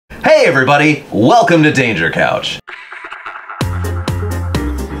Hey everybody, welcome to Danger Couch.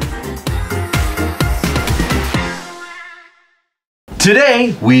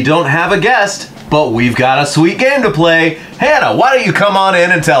 Today, we don't have a guest, but we've got a sweet game to play. Hannah, why don't you come on in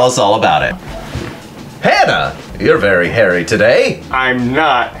and tell us all about it? Hannah, you're very hairy today. I'm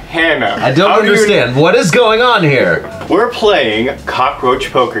not Hannah. I don't understand. What is going on here? We're playing Cockroach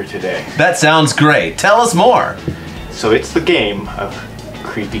Poker today. That sounds great. Tell us more. So it's the game of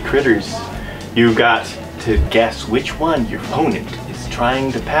creepy critters. You've got to guess which one your opponent is trying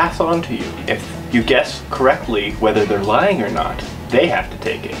to pass on to you. If you guess correctly whether they're lying or not, they have to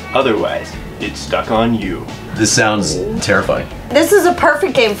take it. Otherwise, it's stuck on you. This sounds terrifying. This is a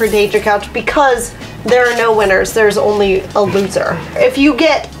perfect game for Danger Couch because there are no winners, there's only a loser. If you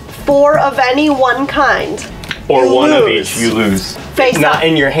get 4 of any one kind, or you one lose. of each, you lose. Face Not up.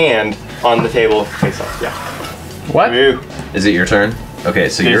 in your hand, on the table, face up, yeah. What? Ew. Is it your turn? Okay,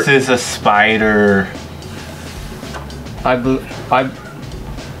 so This is a spider.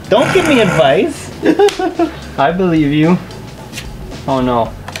 Don't give me advice. I believe you. Oh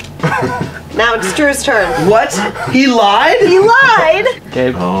no. now it's Drew's turn. What? He lied? He lied!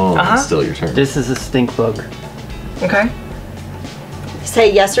 Okay. Oh, it's still your turn. This is a stink bug. Okay.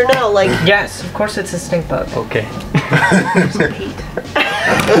 Say yes or no, like... Yes, of course it's a stink bug. Okay.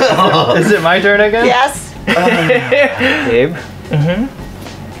 Is it my turn again? Yes. Gabe? Mm-hmm.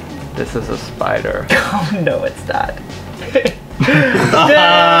 This is a spider. Oh, no, it's not.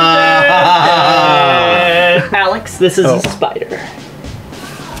 Alex, this is a spider.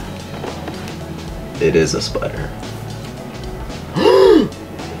 It is a spider.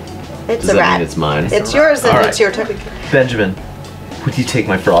 It's Does a that rat. mean it's mine? It's yours and All it's your turn. Benjamin, would you take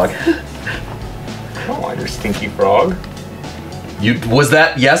my frog? I don't want your stinky frog. Was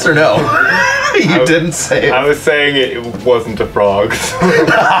that yes or no? You didn't say it. I was saying it wasn't a frog.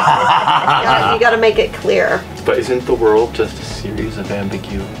 Yeah, you gotta make it clear. But isn't the world just a series of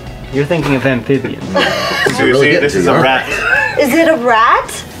ambiguity? You're thinking of amphibians. Seriously, this is a rat. Is it a rat?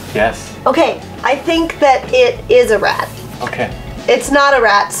 Yes. Okay, I think that it is a rat. Okay. It's not a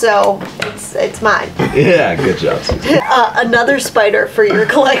rat, so it's mine. Yeah, good job, Susan. Another spider for your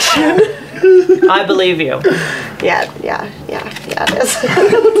collection. I believe you. Yeah, it is.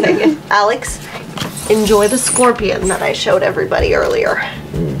 Take it. Alex, enjoy the scorpion that I showed everybody earlier.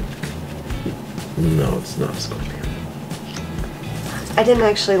 No, it's not a scorpion. I didn't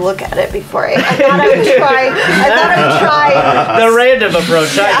actually look at it before. I thought I would try. The random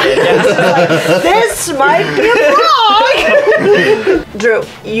approach I did. This might be a frog! Drew,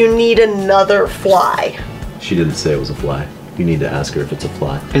 you need another fly. She didn't say it was a fly. You need to ask her if it's a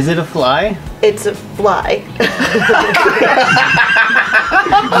fly. Is it a fly? It's a fly.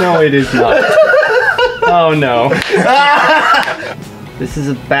 No, it is not. Oh no. This is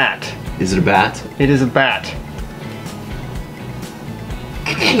a bat. Is it a bat? It is a bat.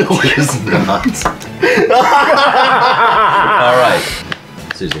 No, it is not. All right,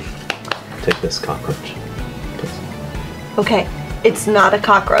 Susie, take this cockroach, please. Okay, it's not a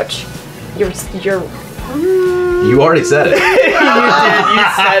cockroach. You're. You already said it. You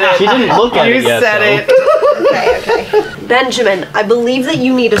said it. She didn't look at it yet. You said Okay. Benjamin, I believe that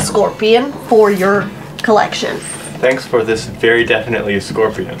you need a scorpion for your collection. Thanks for this very definitely a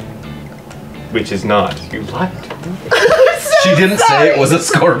scorpion. Which is not. You lied. She didn't say it was a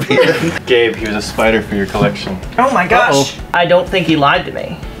scorpion. Gabe, here's a spider for your collection. Oh my gosh. I don't think he lied to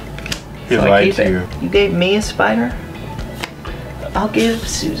me. He So I lied keep to it. you. You gave me a spider? I'll give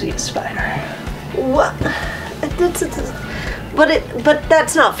Susie a spider. What? But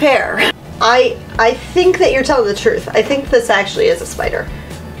that's not fair. I think that you're telling the truth. I think this actually is a spider.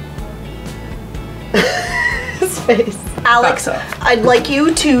 His face. Alex, so. I'd like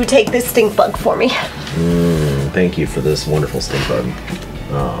you to take this stink bug for me. Thank you for this wonderful stink bug.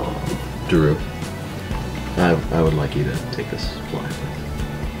 Oh, Drew, I would like you to take this fly.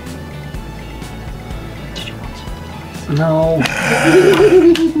 No.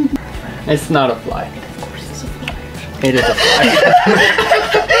 It's not a fly. Of course it's a fly. It is a fly.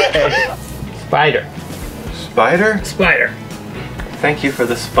 Spider. Spider? Spider. Thank you for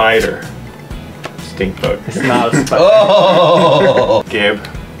the spider. Stink bug. It's not a spider. Oh! Gabe,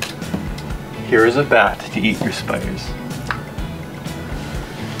 here is a bat to eat your spiders.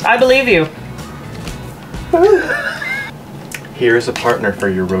 I believe you. Here is a partner for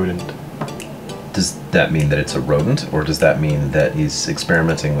your rodent. Does that mean that it's a rodent, or does that mean that he's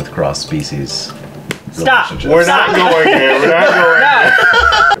experimenting with cross-species Stop. relationships? We're not going here. We're not going there.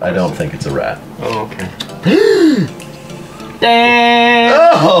 I don't think it's a rat. Oh, okay. Dang.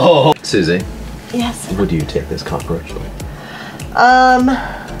 Oh! Susie, Yes. would you take this cockroach?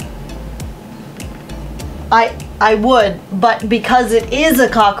 I would, but because it is a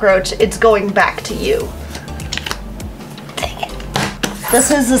cockroach, it's going back to you. Dang it.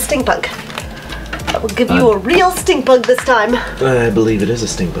 This is a stink bug. I will give you a real stink bug this time. I believe it is a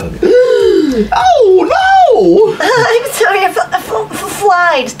stink bug. Oh no! I'm sorry, I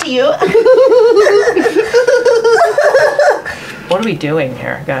flied to you. What are we doing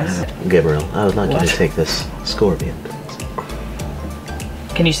here, guys? Gabriel, I would like you to take this scorpion.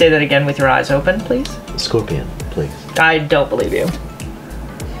 Can you say that again with your eyes open, please? Scorpion, please. I don't believe you.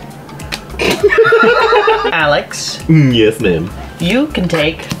 Alex, Yes, ma'am. you can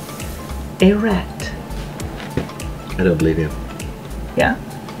take a rat. I don't believe you. Yeah?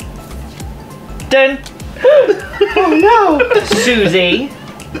 Done. Oh no! Susie,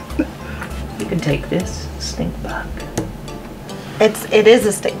 you can take this stink bug. It is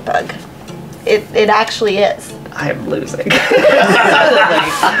a stink bug. It actually is. I'm losing.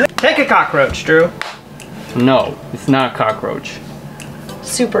 Take a cockroach, Drew. No, it's not a cockroach.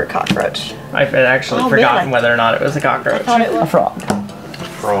 Super cockroach. I've actually Oh, forgotten man. whether or not it was a cockroach. I thought it was. A frog.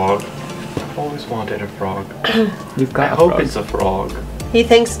 Frog. I've always wanted a frog. You've I got a hope frog. it's a frog. He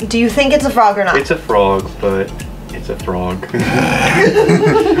thinks. Do you think it's a frog or not? It's a frog, but it's a frog.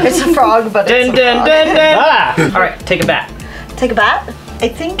 It's a frog, but it's Dun a dun frog. dun dun! Ah! Alright, take a bat. Take a bat. I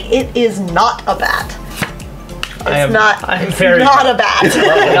think it is not a bat. It's not. I'm it's very not a bat. Not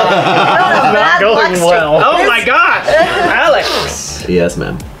a bad going luck streak. well. Oh my god! Alex! Yes,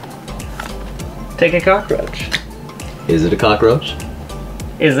 ma'am. Take a cockroach. Is it a cockroach?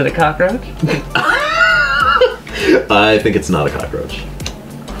 Is it a cockroach? I think it's not a cockroach.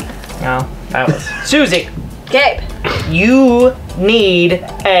 No, that was. Susie, Gabe. you need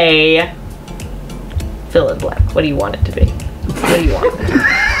a fill in blank. What do you want it to be? What do you want?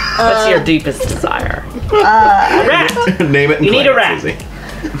 What's your deepest desire? Rat! Name it and You need claim a rat. Susie.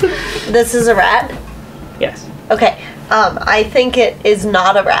 This is a rat. Yes. Okay. I think it is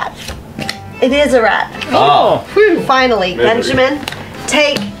not a rat. It is a rat. Oh. Finally, Benjamin,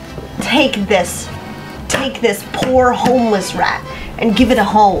 take this. Take this poor homeless rat and give it a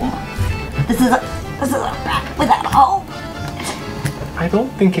home. This is a rat without a home. I don't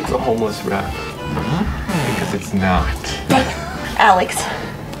think it's a homeless rat. Because it's not. Alex,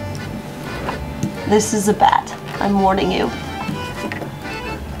 this is a bat. I'm warning you.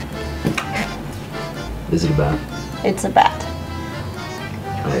 Is it a bat? It's a bat.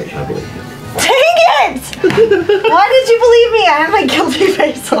 I believe you. Dang it! Why did you believe me? I have my guilty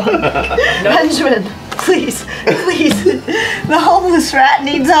face on. Benjamin, please. The homeless rat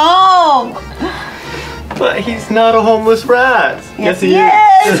needs a home. But he's not a homeless rat. Yes, he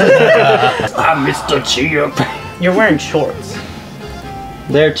is. I'm Mr. Cheater. You're wearing shorts,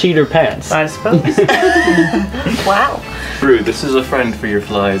 They're cheater pants. I suppose. Wow. Brew, this is a friend for your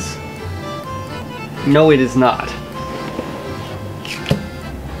flies. No, it is not.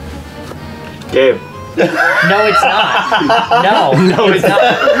 Gabe. No, it's not. No, it's not.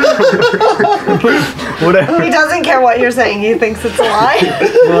 Whatever. He doesn't care what you're saying. He thinks it's a lie.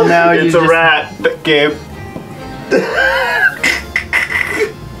 Well, now you It's a just... rat, Gabe.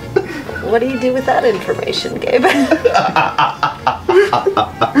 What do you do with that information, Gabe?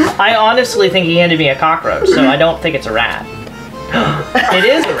 I honestly think he handed me a cockroach, so I don't think it's a rat. It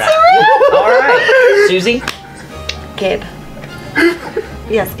is a rat. All right, Susie, Gabe.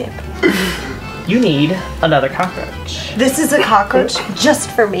 Yes, Gabe. you need another cockroach. This is a cockroach just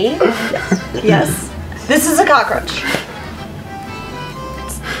for me? Yes. This is a cockroach.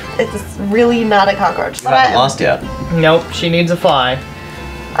 It's really not a cockroach. I haven't lost yet. Nope, she needs a fly.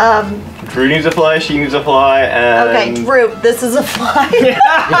 Drew needs a fly, she needs a fly, and... Okay, Drew, this is a fly. Sudden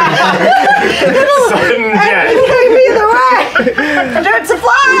I death. gave me the right. Drew, it's a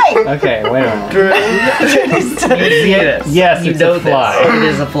fly. Okay, wait a minute. You see this? Yes, you it's know a fly. This. It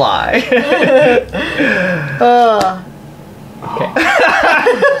is a fly. Okay.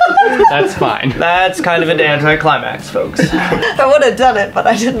 That's fine. That's kind of an anticlimax, folks. I would have done it, but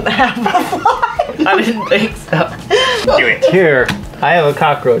I didn't have a fly. I didn't think so. Do it. Here, I have a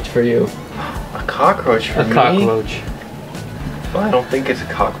cockroach for you. A cockroach for A me? cockroach. Well, I don't think it's a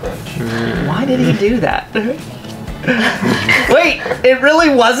cockroach. Why did he do that? Wait, it really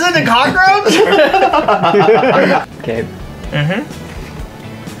wasn't a cockroach? Okay. Mm-hmm.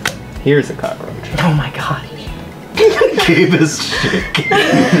 Here's a cockroach. Oh my god. Gabe is shaking.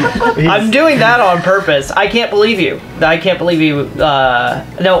 I'm doing that on purpose. I can't believe you. I can't believe you.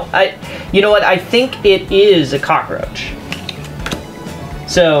 No, you know what? I think it is a cockroach.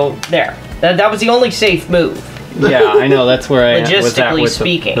 So, there. That was the only safe move, Yeah, I know. That's where I was at logistically with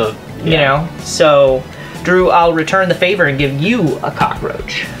speaking. the You know? So, Drew, I'll return the favor and give you a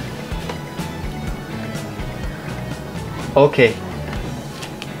cockroach. Okay.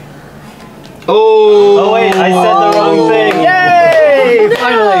 Oh, wait, I said the wrong thing. Yay!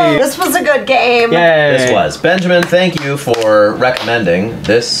 Finally. This was a good game. Yay. This was. Benjamin, thank you for recommending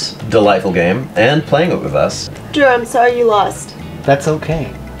this delightful game and playing it with us. Drew, I'm sorry you lost. That's okay.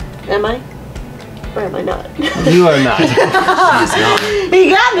 Am I? Or am I not? You are not. He's not. He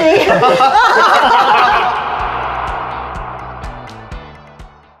got me!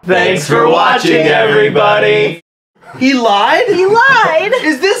 Thanks for watching, everybody. He lied? He lied!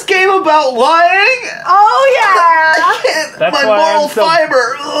 Is this game about lying? Oh yeah! That's My why moral I'm so-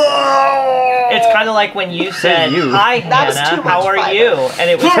 fiber. It's kind of like when you said, you. "Hi, That's Hannah, too how much are fiber. you?" And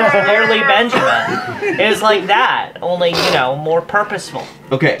it was clearly Benjamin. It was like that, only, you know, more purposeful.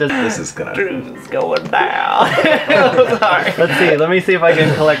 Okay, this is gonna. It's going down. Sorry. Let's see. Let me see if I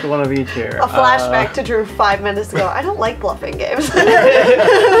can collect one of each here. A flashback to Drew 5 minutes ago. I don't like bluffing games.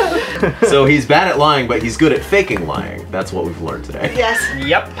 So he's bad at lying, but he's good at faking lying. That's what we've learned today. Yes.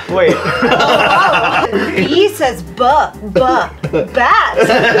 Yep. Wait. He says bat.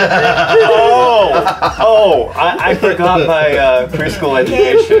 I forgot my preschool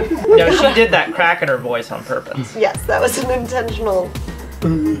education. No, she did that crack in her voice on purpose. Yes, that was an intentional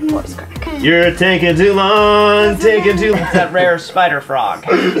voice crack. You're taking too long, taking too long. It's that rare spider frog.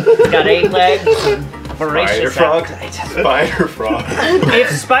 It's got 8 legs and voracious Spider frog? appetite. Spider frog. If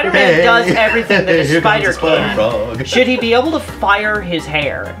Spider-Man does everything that a Here comes spider the spider can, frog. should he be able to fire his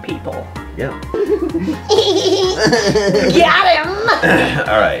hair at people? Yeah. Got him!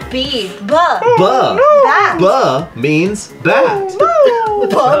 All right. B. Buh. Bat. Buh means bat.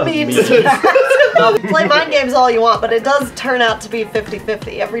 Buh means bat. Play mind games all you want, but it does turn out to be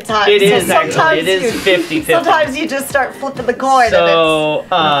 50-50 every time. It is sometimes actually. It is 50-50. Sometimes you just start flipping the coin So,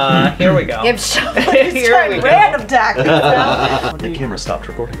 here we go. and it's Here we trying go. random tactics now. The camera stopped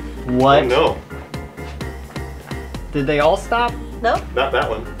recording. What? Oh no, Did they all stop? Nope, not that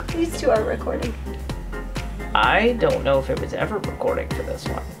one. these two are recording. I don't know if it was ever recording for this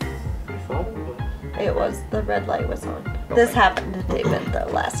one. I thought it was. It was, the red light was on. This happened to David though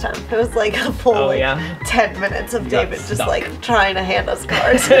last time. It was like a full Oh, like, yeah? 10 minutes of got David just stuck. like trying to hand us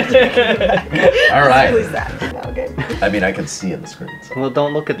cards. All right. Really sad. Okay. I mean, I can see in the screen. So. Well,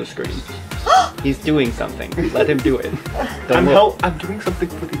 don't look at the screen. He's doing something. Let him do it. Don't look. I'm doing something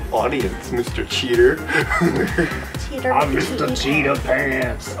for the audience, Mr. Cheater. Cheater. I'm Mr. Cheetah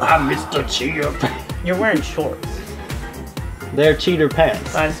Pants. I'm Mr. Cheetah Pants. You're wearing shorts, They're cheater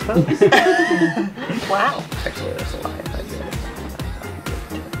pants. I suppose. Wow. Actually, that's a lie.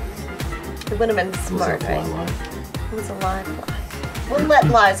 It would have been smart, right? It was a lie fly. We'll let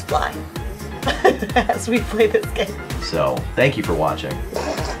lies fly as we play this game. So, thank you for watching.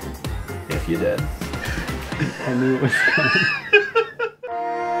 If you did. I knew it was coming.